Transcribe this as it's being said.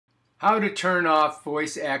How to turn off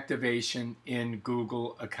voice activation in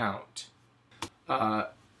Google account.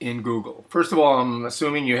 In Google. First of all, I'm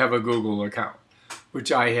assuming you have a Google account,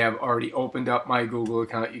 which I have already opened up my Google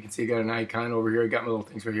account. You can see I got an icon over here. I got my little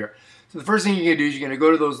things right here. So the first thing you're going to do is you're going to go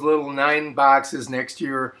to those little 9 boxes next to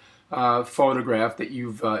your photograph that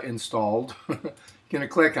you've installed. You're going to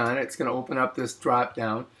click on it. It's going to open up this drop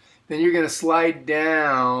down. Then you're going to slide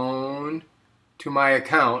down to my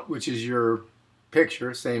account, which is your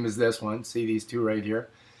picture, same as this one. See these two right here.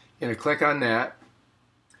 You're going to click on that.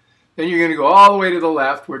 Then you're going to go all the way to the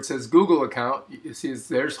left where it says Google account. You see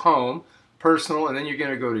there's home, personal, and then you're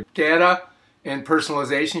going to go to data and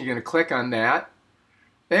personalization. You're going to click on that.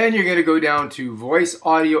 Then you're going to go down to voice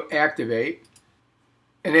audio activate.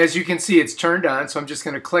 And as you can see, it's turned on, so I'm just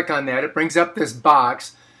going to click on that. It brings up this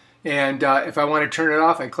box. And if I want to turn it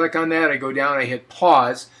off, I click on that. I go down, I hit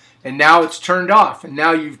pause. And now it's turned off. And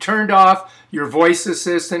now you've turned off your voice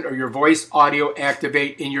assistant or your voice audio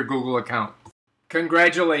activate in your Google account.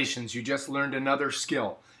 Congratulations, you just learned another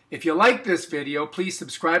skill. If you like this video, please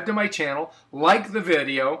subscribe to my channel, like the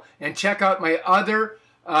video, and check out my other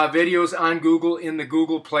videos on Google in the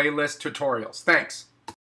Google playlist tutorials. Thanks.